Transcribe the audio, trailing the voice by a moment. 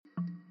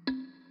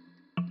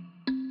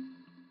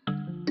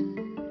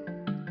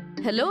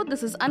Hello,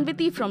 this is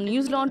Anviti from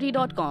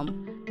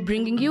newslaundry.com,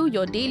 bringing you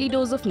your daily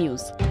dose of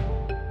news.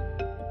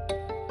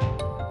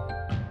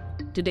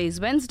 Today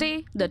is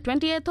Wednesday, the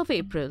 20th of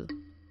April.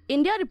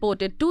 India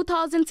reported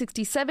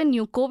 2,067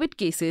 new COVID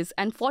cases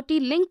and 40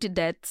 linked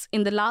deaths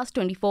in the last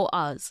 24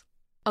 hours.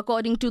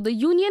 According to the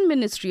Union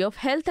Ministry of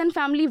Health and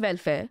Family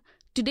Welfare,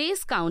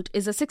 today's count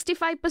is a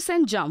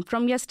 65% jump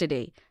from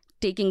yesterday,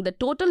 taking the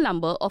total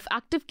number of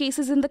active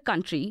cases in the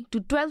country to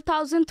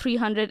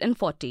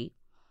 12,340.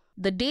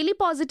 The daily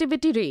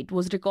positivity rate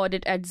was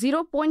recorded at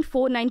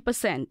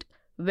 0.49%,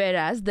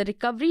 whereas the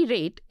recovery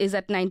rate is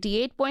at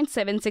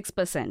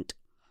 98.76%.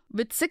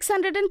 With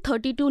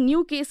 632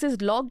 new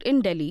cases logged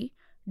in Delhi,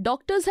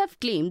 doctors have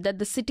claimed that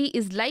the city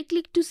is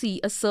likely to see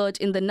a surge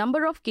in the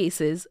number of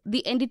cases,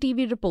 the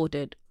NDTV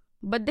reported.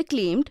 But they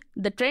claimed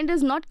the trend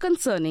is not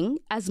concerning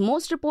as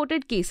most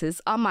reported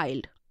cases are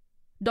mild.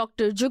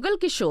 Dr. Jugal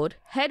Kishore,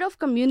 head of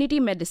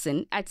community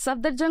medicine at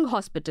Safdarjung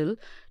Hospital,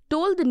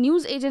 told the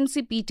news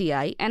agency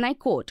PTI, and I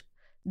quote,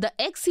 "The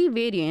XE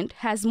variant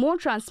has more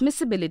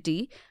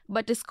transmissibility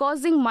but is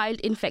causing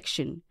mild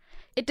infection.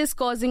 It is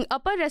causing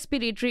upper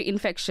respiratory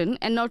infection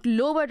and not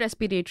lower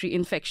respiratory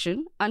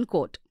infection,"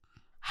 unquote.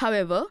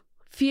 However,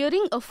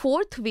 fearing a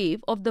fourth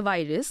wave of the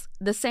virus,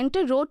 the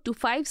centre wrote to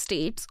 5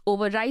 states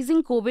over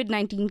rising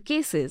COVID-19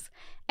 cases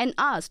and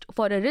asked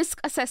for a risk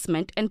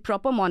assessment and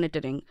proper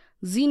monitoring,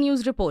 Zee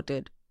News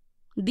reported.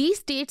 These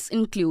states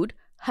include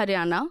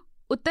Haryana,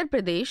 Uttar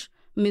Pradesh,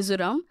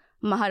 Mizoram,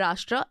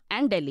 Maharashtra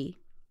and Delhi.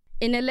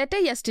 In a letter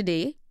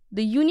yesterday,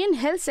 the Union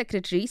Health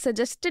Secretary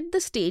suggested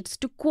the states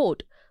to,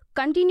 quote,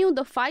 "continue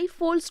the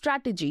 5-fold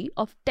strategy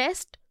of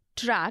test,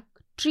 track,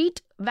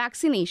 treat,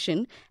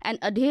 vaccination and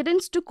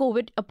adherence to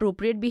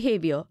COVID-appropriate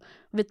behavior,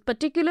 with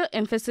particular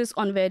emphasis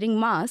on wearing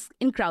masks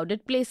in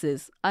crowded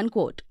places,"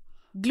 unquote.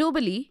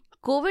 Globally,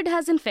 COVID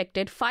has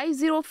infected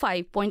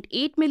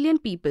 505.8 million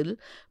people,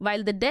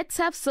 while the deaths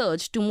have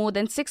surged to more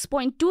than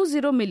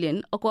 6.20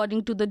 million,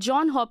 according to the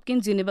Johns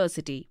Hopkins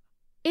University.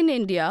 In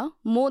India,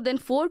 more than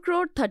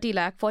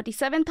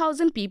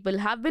 4,30,47,000 people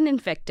have been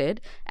infected,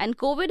 and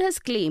COVID has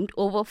claimed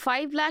over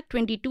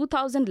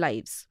 5,22,000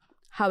 lives.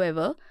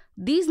 However,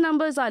 these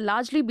numbers are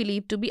largely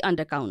believed to be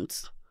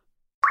undercounts.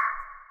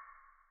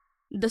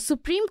 The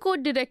Supreme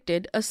Court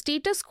directed a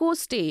status quo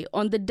stay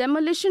on the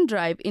demolition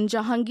drive in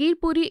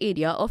Jahangirpuri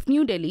area of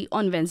New Delhi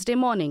on Wednesday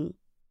morning.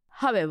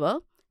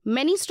 However,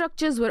 many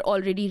structures were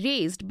already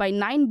razed by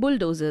 9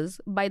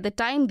 bulldozers by the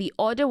time the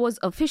order was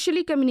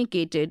officially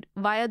communicated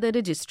via the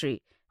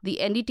registry,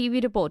 the NDTV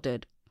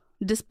reported.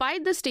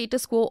 Despite the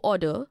status quo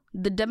order,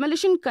 the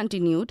demolition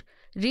continued,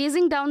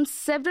 razing down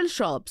several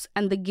shops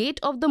and the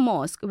gate of the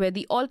mosque where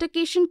the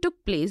altercation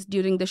took place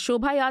during the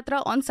Shobha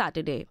Yatra on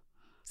Saturday.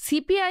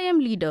 CPIM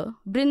leader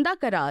Brinda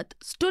Karat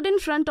stood in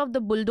front of the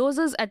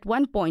bulldozers at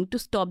one point to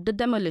stop the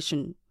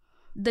demolition.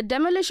 The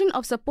demolition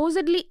of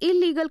supposedly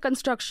illegal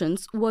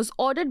constructions was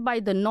ordered by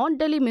the North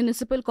Delhi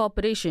Municipal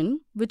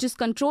Corporation, which is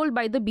controlled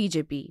by the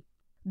BJP.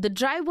 The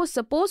drive was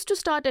supposed to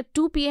start at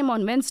 2 p.m.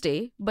 on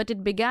Wednesday, but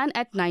it began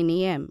at 9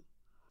 a.m.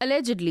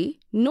 Allegedly,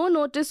 no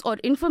notice or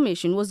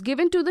information was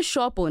given to the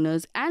shop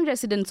owners and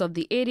residents of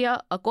the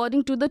area,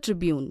 according to the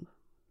Tribune.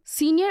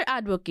 Senior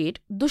advocate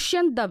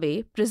Dushyant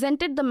Dave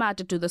presented the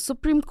matter to the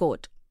Supreme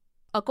Court.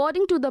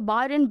 According to the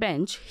bar and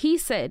bench, he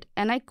said,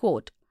 and I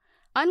quote,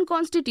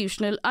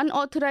 "Unconstitutional,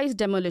 unauthorized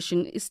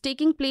demolition is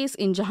taking place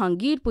in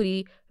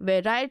Jahangirpuri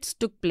where riots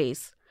took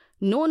place.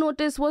 No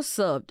notice was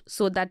served,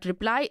 so that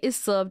reply is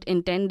served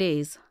in 10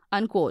 days,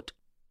 unquote.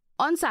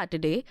 On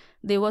Saturday,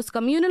 there was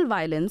communal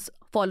violence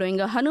following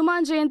a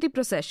Hanuman Jayanti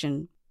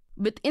procession,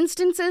 with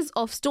instances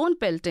of stone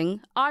pelting,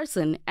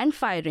 arson and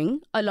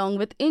firing, along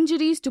with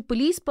injuries to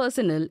police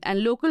personnel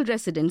and local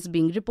residents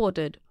being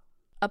reported.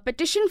 A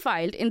petition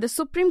filed in the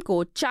Supreme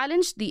Court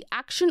challenged the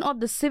action of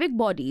the civic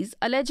bodies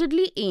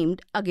allegedly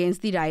aimed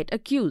against the riot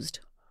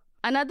accused.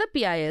 Another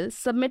PIL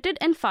submitted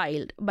and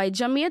filed by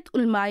Jamiat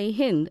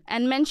Ulama-e-Hind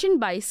and mentioned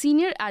by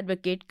senior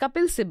advocate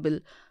Kapil Sibal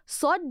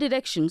sought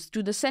directions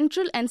to the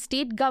central and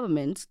state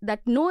governments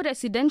that no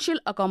residential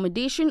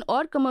accommodation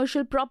or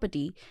commercial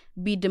property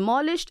be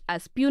demolished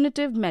as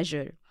punitive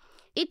measure.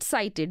 It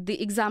cited the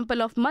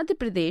example of Madhya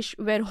Pradesh,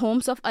 where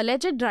homes of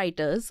alleged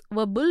rioters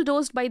were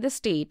bulldozed by the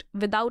state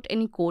without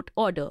any court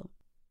order.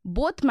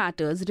 Both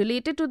matters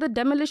related to the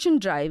demolition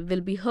drive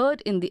will be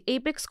heard in the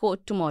Apex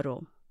Court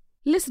tomorrow.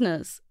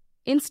 Listeners,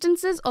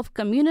 instances of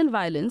communal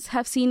violence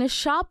have seen a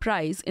sharp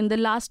rise in the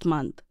last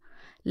month.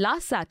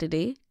 Last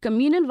Saturday,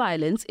 communal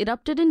violence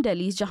erupted in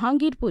Delhi's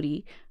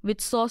Jahangirpuri,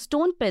 which saw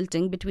stone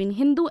pelting between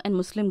Hindu and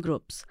Muslim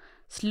groups,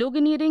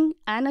 sloganeering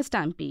and a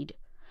stampede.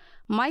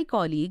 My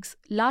colleagues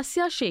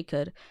Lasya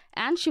Shekhar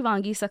and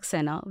Shivangi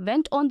Saxena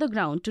went on the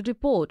ground to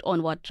report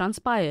on what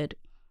transpired.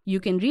 You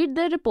can read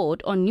their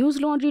report on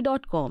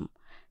newslaundry.com.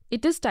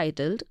 It is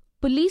titled,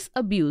 "Police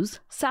Abuse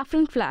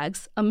Saffron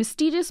Flags, a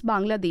Mysterious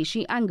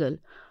Bangladeshi Angle.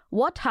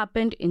 What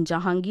Happened in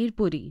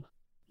Jahangirpuri?"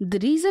 The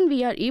reason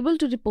we are able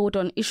to report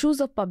on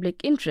issues of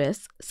public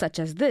interest, such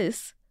as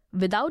this,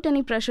 without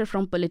any pressure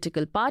from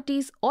political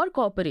parties or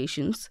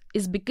corporations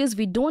is because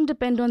we don't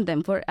depend on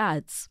them for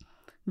ads.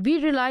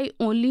 We rely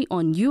only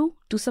on you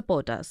to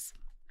support us.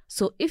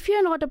 So if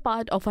you're not a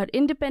part of our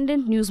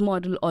independent news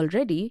model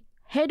already,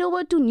 head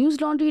over to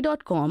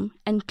newslaundry.com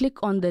and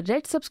click on the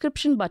red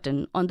subscription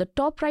button on the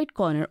top right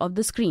corner of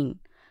the screen.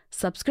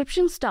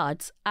 Subscription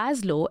starts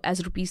as low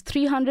as Rs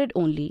 300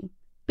 only.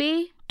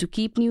 Pay to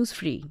keep news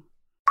free.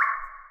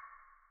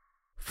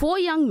 4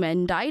 young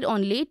men died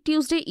on late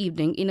Tuesday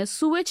evening in a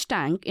sewage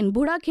tank in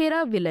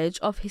Budhakhera village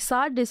of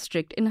Hisar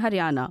district in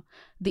Haryana,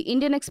 the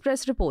Indian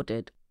Express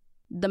reported.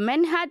 The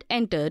men had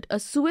entered a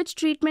sewage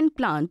treatment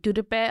plant to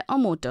repair a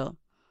motor.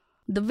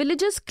 The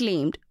villagers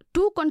claimed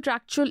 2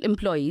 contractual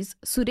employees,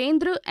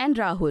 Surendra and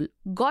Rahul,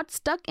 got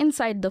stuck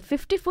inside the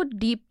 50-foot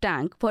deep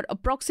tank for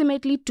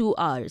approximately 2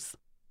 hours.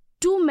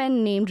 2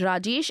 men named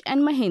Rajesh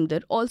and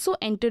Mahinder also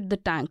entered the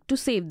tank to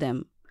save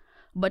them.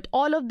 But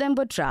all of them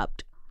were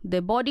trapped.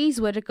 Their bodies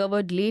were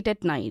recovered late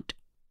at night.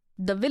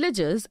 The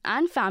villagers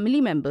and family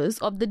members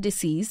of the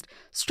deceased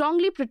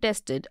strongly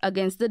protested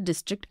against the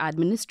district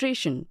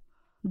administration.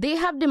 They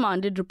have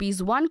demanded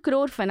Rs 1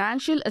 crore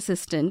financial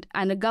assistance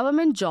and a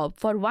government job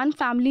for 1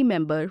 family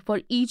member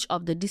for each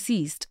of the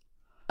deceased.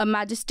 A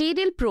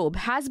magisterial probe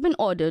has been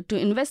ordered to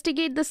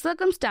investigate the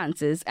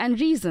circumstances and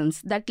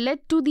reasons that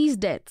led to these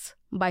deaths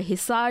by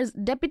Hisar's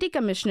Deputy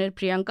Commissioner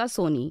Priyanka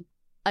Soni.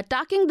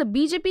 Attacking the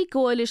BJP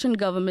coalition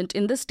government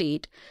in the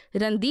state,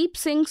 Randeep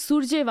Singh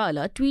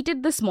Surjewala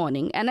tweeted this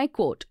morning, and I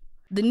quote,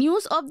 "The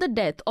news of the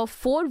death of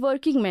 4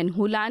 working men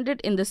who landed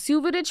in the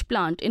sewerage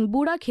plant in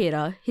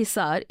Budhakhera,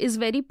 Hisar, is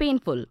very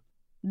painful.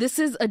 This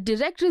is a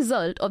direct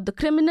result of the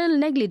criminal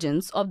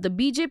negligence of the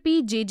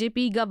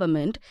BJP-JJP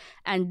government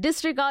and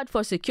disregard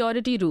for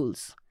security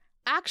rules.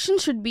 Action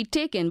should be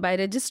taken by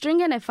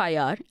registering an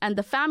FIR and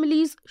the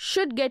families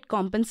should get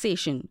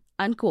compensation."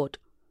 Unquote.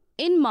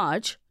 In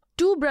March,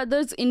 2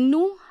 brothers in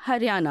Nuh,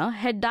 Haryana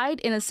had died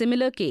in a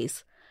similar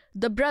case.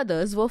 The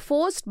brothers were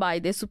forced by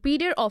their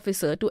superior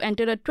officer to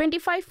enter a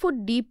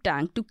 25-foot deep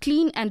tank to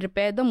clean and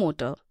repair the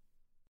motor.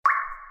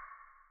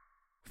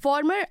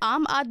 Former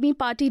Aam Aadmi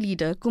Party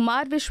leader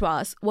Kumar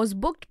Vishwas was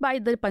booked by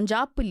the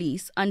Punjab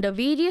police under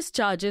various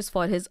charges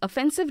for his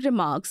offensive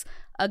remarks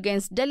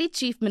against Delhi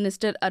Chief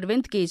Minister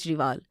Arvind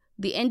Kejriwal,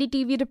 the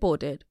NDTV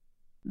reported.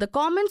 The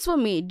comments were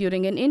made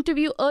during an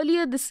interview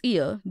earlier this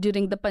year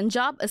during the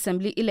Punjab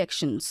Assembly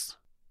elections.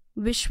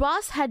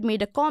 Vishwas had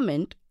made a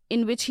comment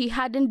in which he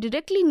hadn't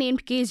directly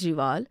named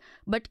Kejriwal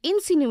but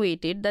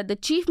insinuated that the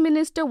Chief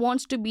Minister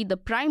wants to be the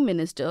Prime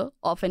Minister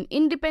of an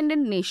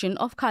independent nation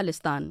of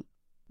Khalistan.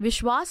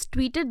 Vishwas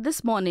tweeted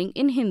this morning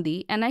in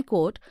Hindi, and I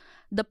quote,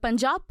 "The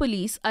Punjab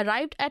police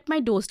arrived at my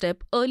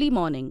doorstep early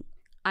morning.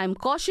 I am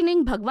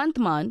cautioning Bhagwant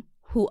Mann,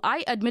 who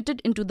I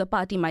admitted into the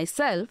party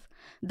myself,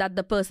 that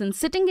the person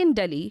sitting in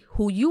Delhi,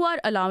 who you are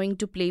allowing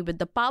to play with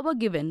the power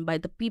given by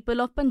the people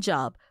of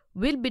Punjab,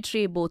 will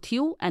betray both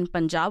you and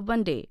Punjab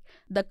one day.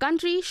 The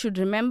country should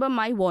remember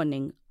my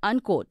warning."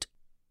 Unquote.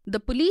 The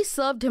police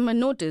served him a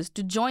notice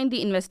to join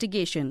the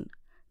investigation.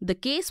 The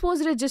case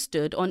was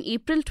registered on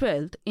April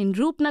 12th in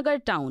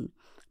Roopnagar town,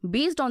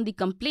 based on the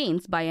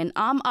complaints by an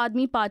Aam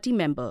Aadmi Party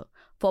member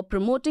for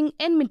promoting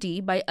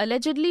enmity by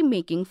allegedly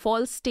making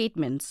false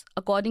statements,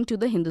 according to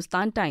the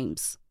Hindustan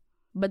Times.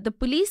 But the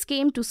police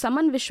came to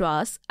summon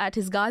Vishwas at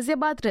his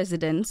Ghaziabad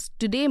residence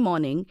today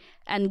morning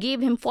and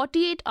gave him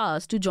 48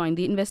 hours to join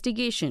the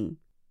investigation.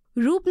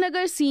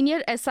 Roopnagar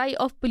senior SI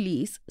of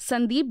police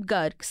Sandeep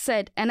Garg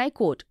said, and I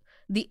quote,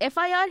 "The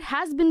FIR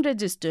has been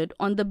registered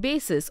on the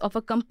basis of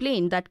a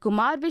complaint that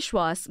Kumar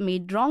Vishwas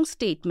made wrong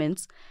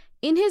statements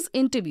in his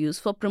interviews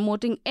for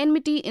promoting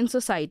enmity in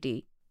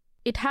society.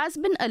 It has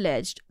been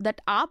alleged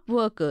that AAP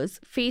workers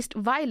faced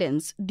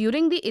violence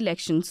during the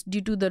elections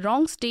due to the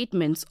wrong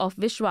statements of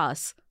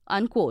Vishwas."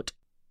 Unquote.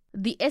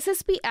 The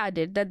SSP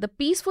added that the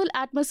peaceful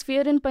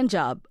atmosphere in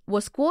Punjab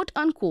was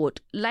quote-unquote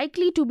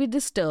likely to be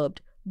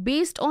disturbed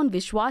based on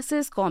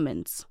Vishwas's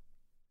comments.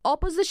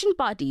 Opposition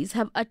parties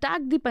have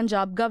attacked the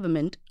Punjab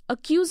government,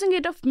 accusing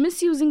it of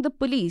misusing the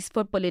police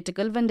for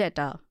political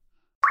vendetta.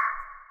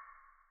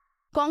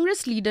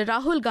 Congress leader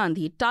Rahul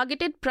Gandhi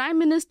targeted Prime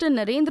Minister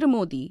Narendra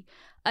Modi,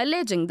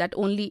 alleging that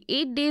only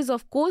 8 days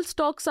of coal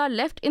stocks are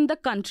left in the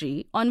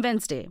country on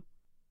Wednesday.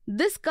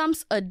 This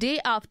comes a day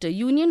after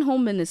Union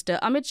Home Minister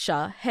Amit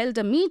Shah held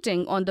a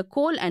meeting on the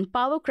coal and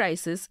power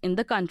crisis in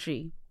the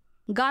country.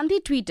 Gandhi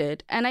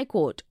tweeted, and I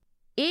quote,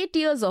 "8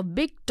 years of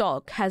big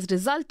talk has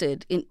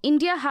resulted in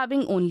India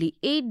having only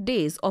 8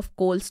 days of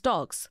coal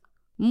stocks.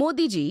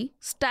 Modi ji,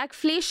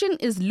 stagflation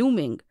is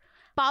looming.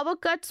 Power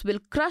cuts will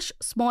crush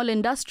small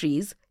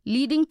industries,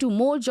 leading to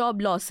more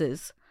job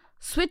losses.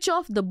 Switch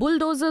off the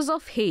bulldozers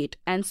of hate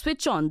and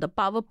switch on the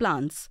power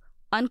plants."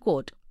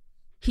 Unquote.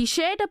 He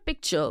shared a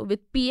picture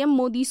with PM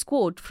Modi's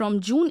quote from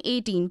June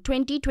 18,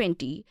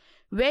 2020,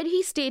 where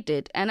he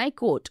stated, and I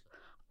quote,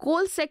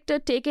 "Coal sector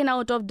taken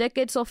out of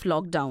decades of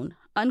lockdown."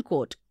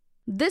 Unquote.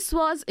 This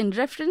was in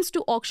reference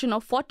to auction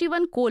of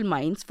 41 coal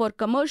mines for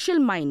commercial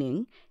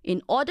mining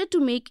in order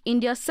to make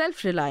India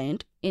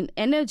self-reliant in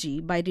energy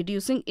by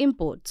reducing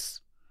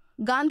imports.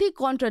 Gandhi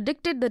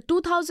contradicted the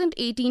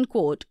 2018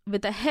 quote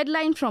with a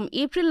headline from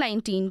April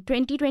 19,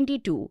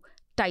 2022,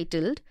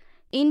 titled,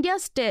 "India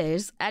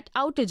stares at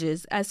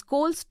outages as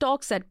coal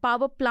stocks at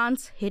power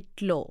plants hit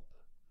low."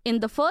 In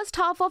the first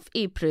half of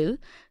April,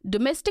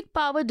 domestic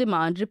power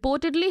demand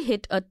reportedly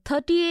hit a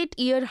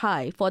 38-year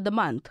high for the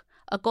month,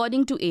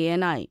 according to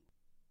ANI.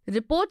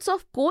 Reports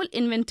of coal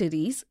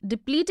inventories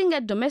depleting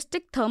at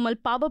domestic thermal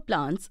power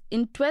plants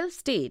in 12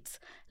 states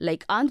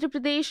like Andhra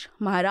Pradesh,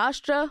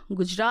 Maharashtra,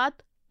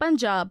 Gujarat,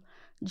 Punjab,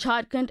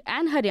 Jharkhand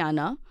and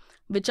Haryana,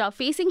 which are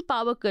facing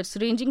power cuts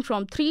ranging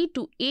from 3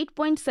 to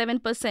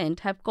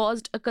 8.7%, have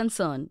caused a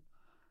concern.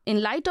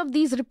 In light of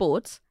these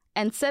reports,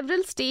 and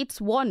several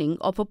states' warning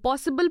of a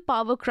possible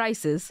power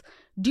crisis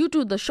due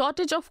to the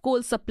shortage of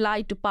coal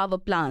supply to power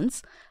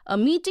plants, a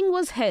meeting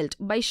was held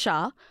by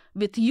Shah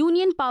with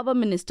Union Power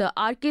Minister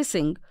R.K.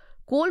 Singh,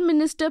 Coal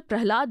Minister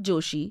Prahlad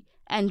Joshi,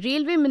 and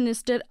Railway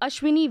Minister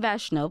Ashwini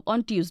Vaishnav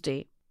on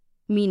Tuesday.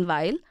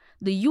 Meanwhile,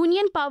 the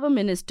Union Power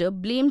Minister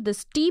blamed the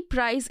steep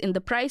rise in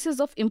the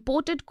prices of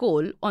imported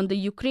coal on the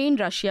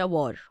Ukraine-Russia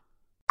war.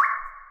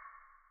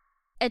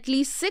 At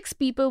least 6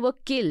 people were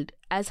killed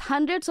as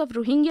hundreds of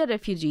Rohingya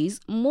refugees,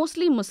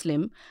 mostly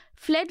Muslim,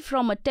 fled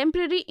from a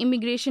temporary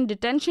immigration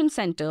detention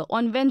center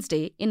on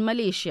Wednesday in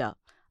Malaysia,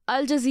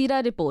 Al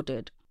Jazeera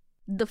reported.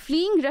 The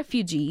fleeing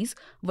refugees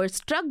were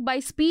struck by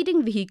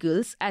speeding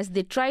vehicles as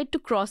they tried to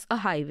cross a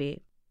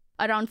highway.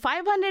 Around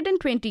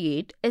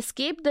 528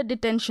 escaped the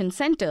detention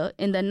center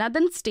in the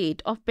northern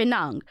state of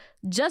Penang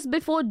just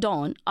before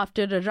dawn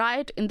after a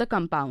riot in the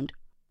compound.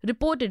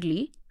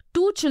 Reportedly,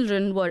 2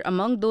 children were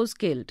among those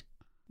killed.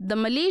 The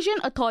Malaysian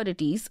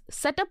authorities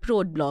set up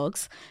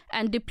roadblocks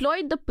and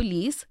deployed the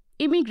police,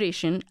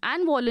 immigration,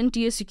 and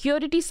volunteer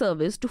security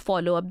service to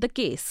follow up the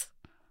case.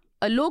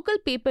 A local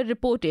paper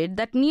reported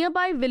that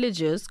nearby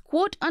villagers,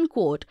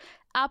 quote-unquote,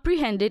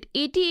 apprehended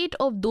 88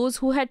 of those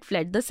who had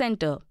fled the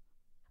center.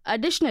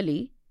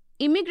 Additionally,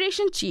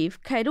 Immigration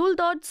Chief Khairul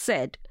Daud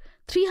said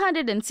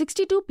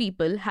 362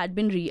 people had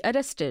been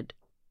re-arrested.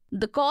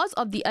 The cause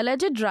of the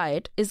alleged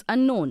riot is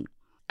unknown.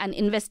 An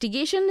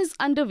investigation is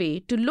underway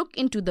to look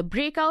into the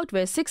breakout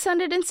where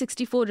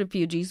 664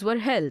 refugees were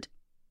held.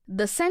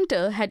 The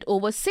center had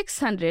over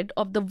 600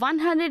 of the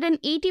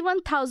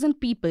 181,000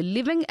 people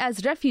living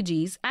as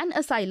refugees and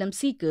asylum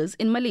seekers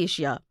in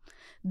Malaysia,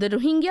 the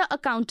Rohingya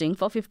accounting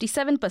for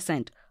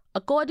 57%,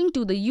 according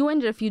to the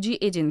UN Refugee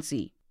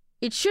Agency.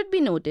 It should be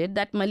noted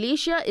that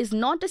Malaysia is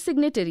not a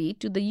signatory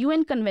to the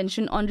UN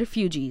Convention on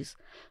Refugees,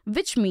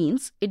 which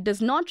means it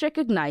does not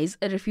recognize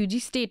a refugee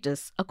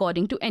status,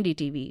 according to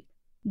NDTV,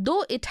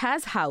 though it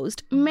has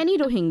housed many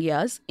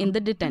Rohingyas in the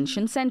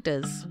detention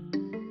centers.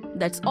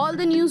 That's all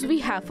the news we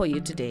have for you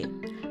today.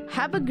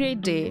 Have a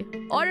great day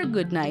or a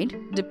good night,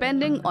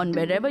 depending on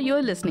wherever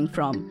you're listening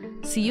from.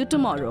 See you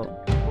tomorrow.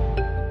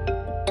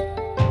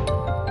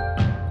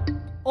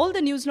 All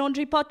the News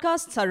Laundry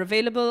podcasts are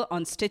available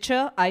on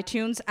Stitcher,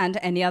 iTunes, and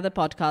any other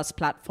podcast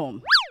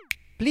platform.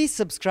 Please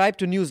subscribe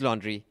to News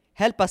Laundry.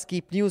 Help us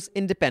keep news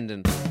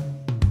independent.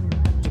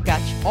 To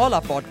catch all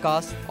our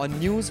podcasts on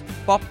news,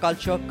 pop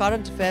culture,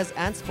 current affairs,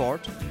 and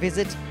sport,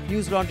 visit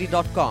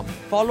newslaundry.com.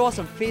 Follow us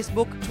on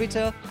Facebook,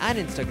 Twitter, and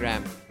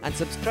Instagram, and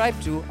subscribe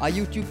to our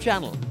YouTube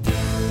channel.